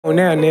On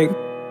now, nigga.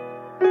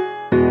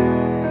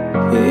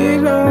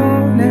 It's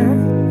on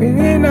now. We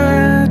in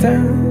our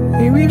time.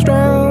 And we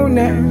strong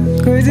now.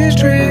 Cause it's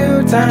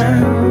trail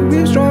time.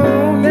 We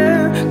strong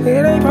now.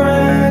 It ain't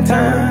prime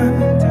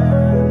time.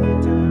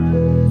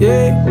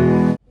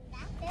 Yeah.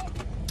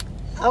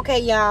 Okay,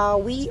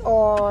 y'all. We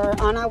are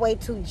on our way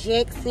to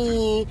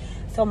Jackson.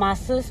 So my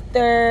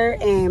sister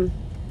and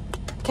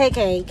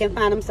KK can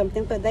find them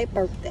something for their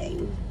birthday.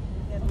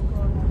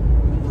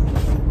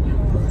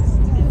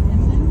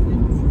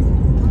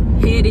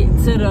 Headed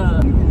to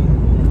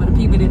for the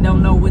people that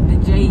don't know what the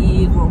J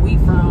is, where we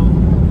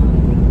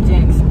from,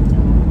 Jackson,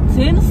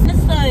 Tennessee.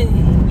 Yeah,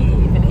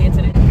 finna head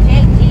to that.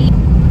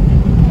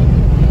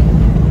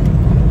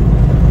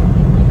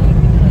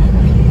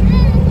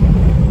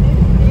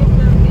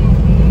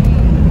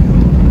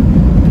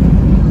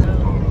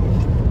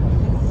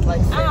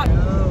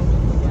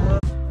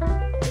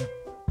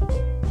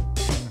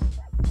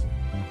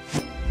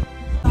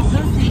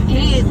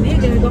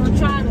 Nigga gonna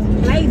try to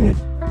play me.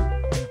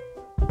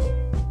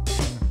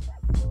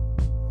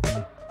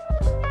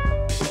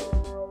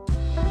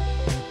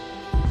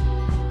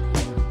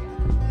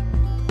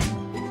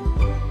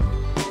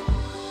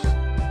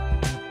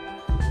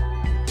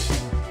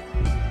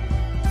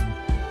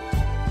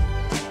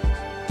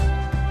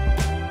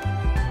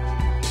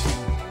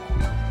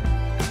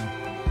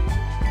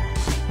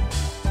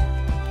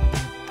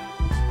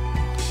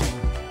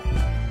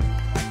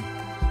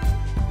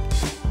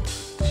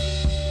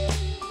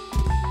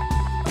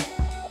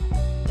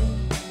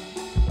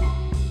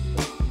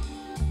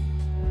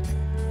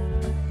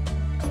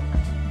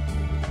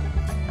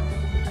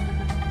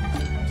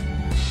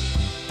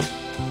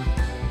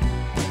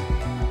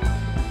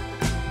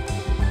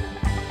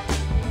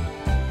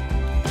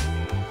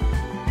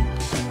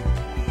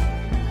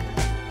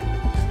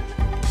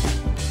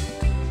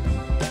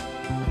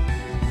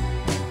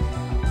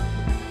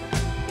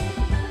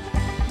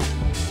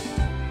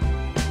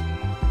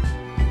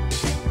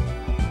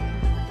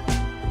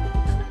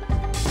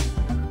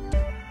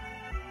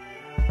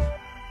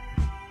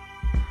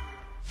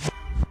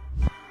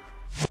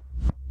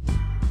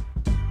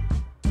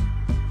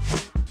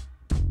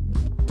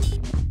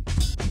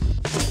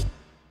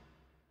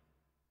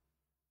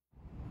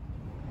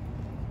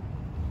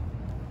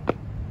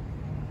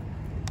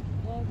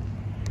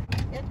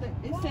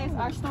 It says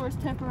our store is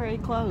temporarily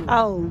closed.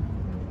 Oh,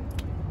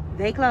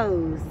 they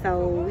closed.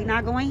 So we're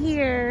not going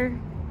here.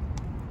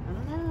 I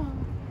don't know.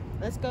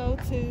 Let's go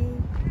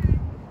to...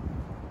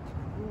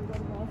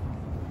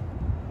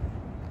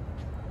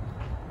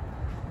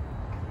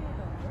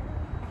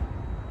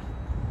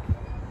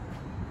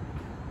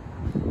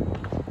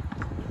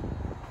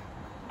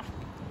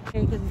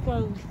 Okay, because it's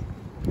closed.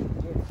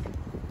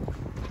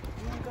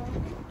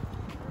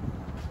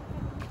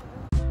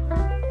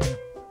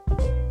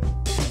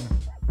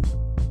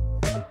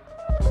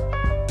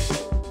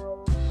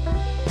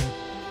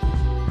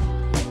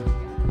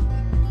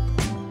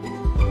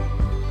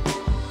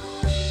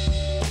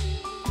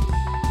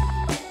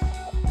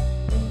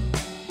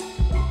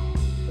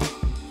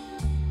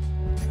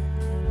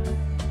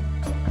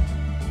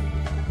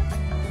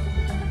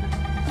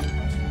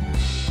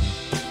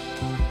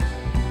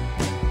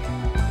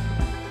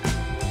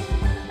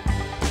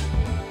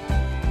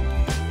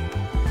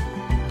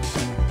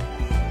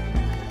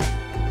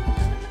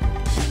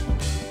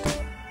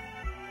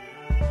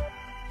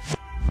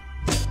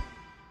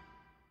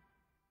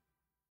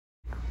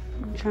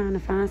 Trying to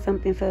find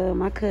something for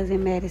my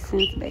cousin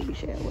Madison's baby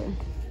shower.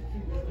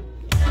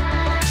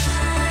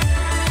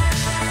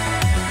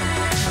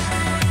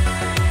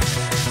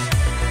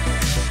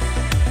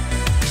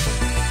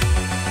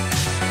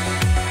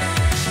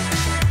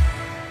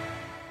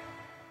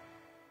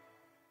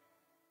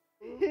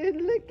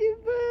 Look at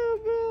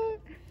Bubba.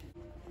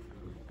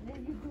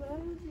 You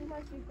gloves? You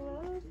like your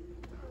gloves?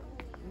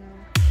 No.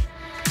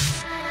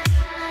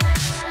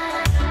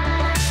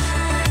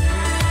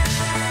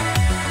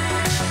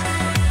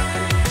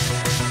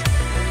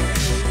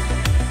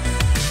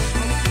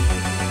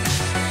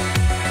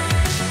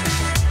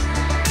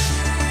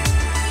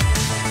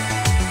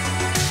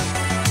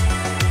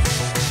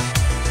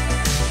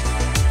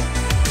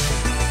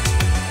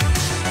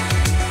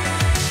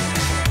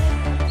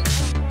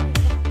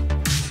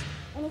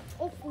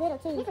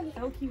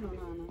 So cute on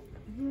Lana.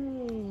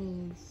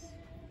 Yes.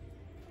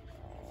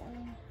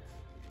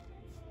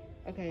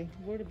 Okay,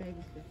 where the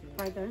baby stuff is?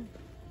 Right there.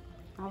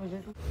 I was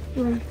just...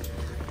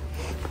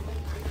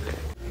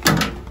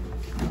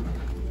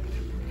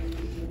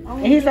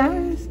 His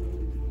eyes?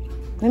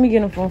 Let me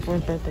get him for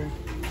his birthday.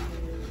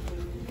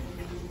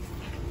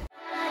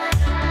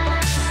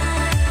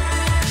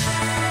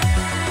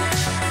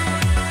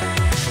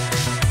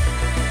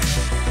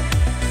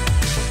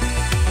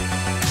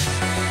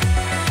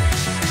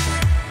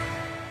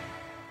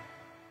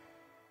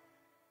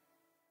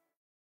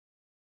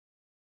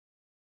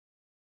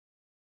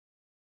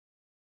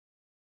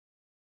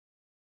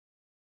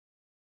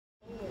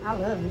 I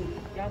love it.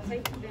 Y'all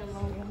take too damn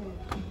long.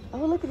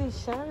 Oh, look at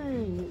this shirt.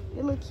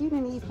 It look cute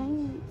in these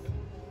pants.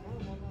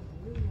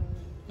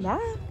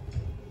 Bye.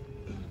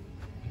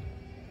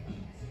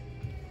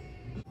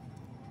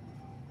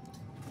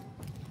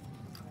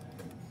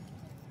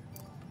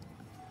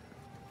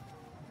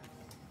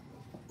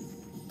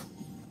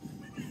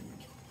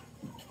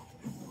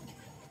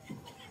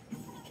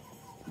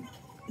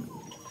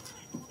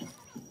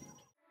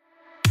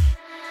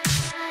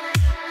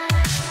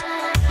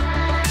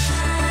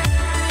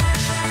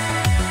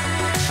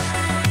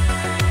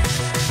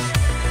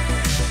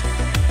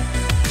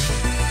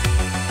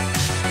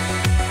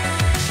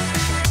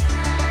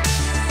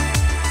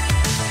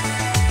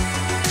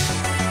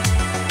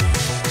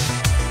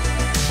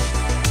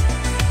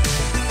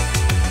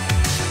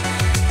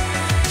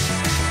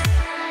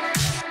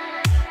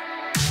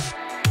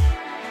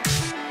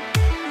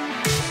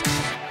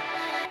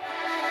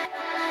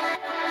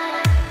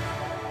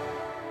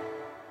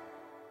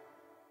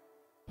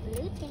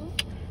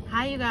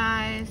 Hi you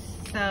guys,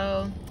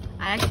 so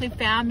I actually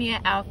found me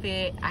an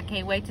outfit. I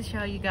can't wait to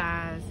show you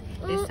guys.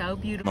 It's so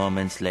beautiful.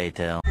 Moments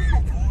later.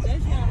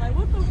 Like,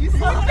 what the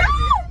fuck?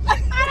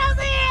 I don't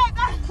see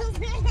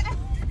it.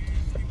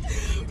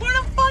 Where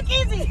the fuck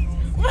is it?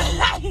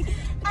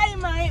 Hey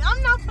man,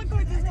 I'm not fucking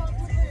with this whole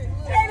thing.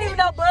 There ain't even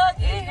no bug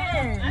in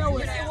here. No, it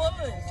was.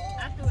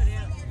 I threw it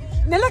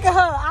out. Now look at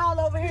her all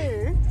over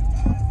here.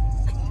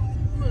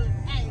 Look,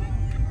 hey.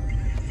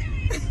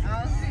 I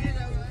don't see it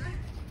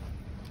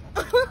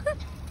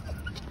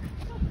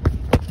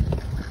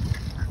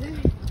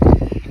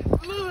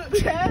Look,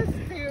 that's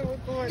still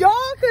recording.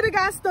 Y'all could have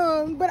got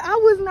stung, but I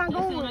was not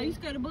Are going. you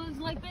scared of bugs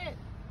like that?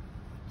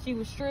 She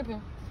was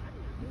stripping.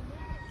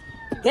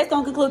 That's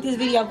gonna conclude this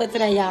video for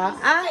today, y'all.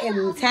 I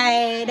am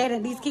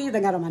tired. These kids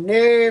done got on my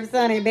nerves,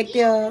 son, back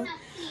there.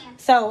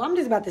 So I'm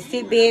just about to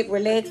sit back,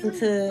 relax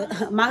until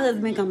my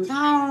husband comes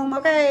home,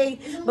 okay?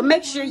 But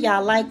make sure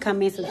y'all like,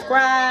 comment,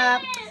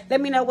 subscribe.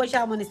 Let me know what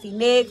y'all want to see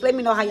next. Let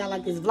me know how y'all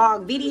like this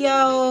vlog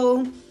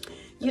video.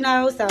 You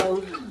know,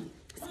 so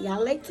see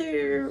y'all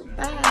later.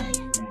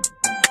 Bye.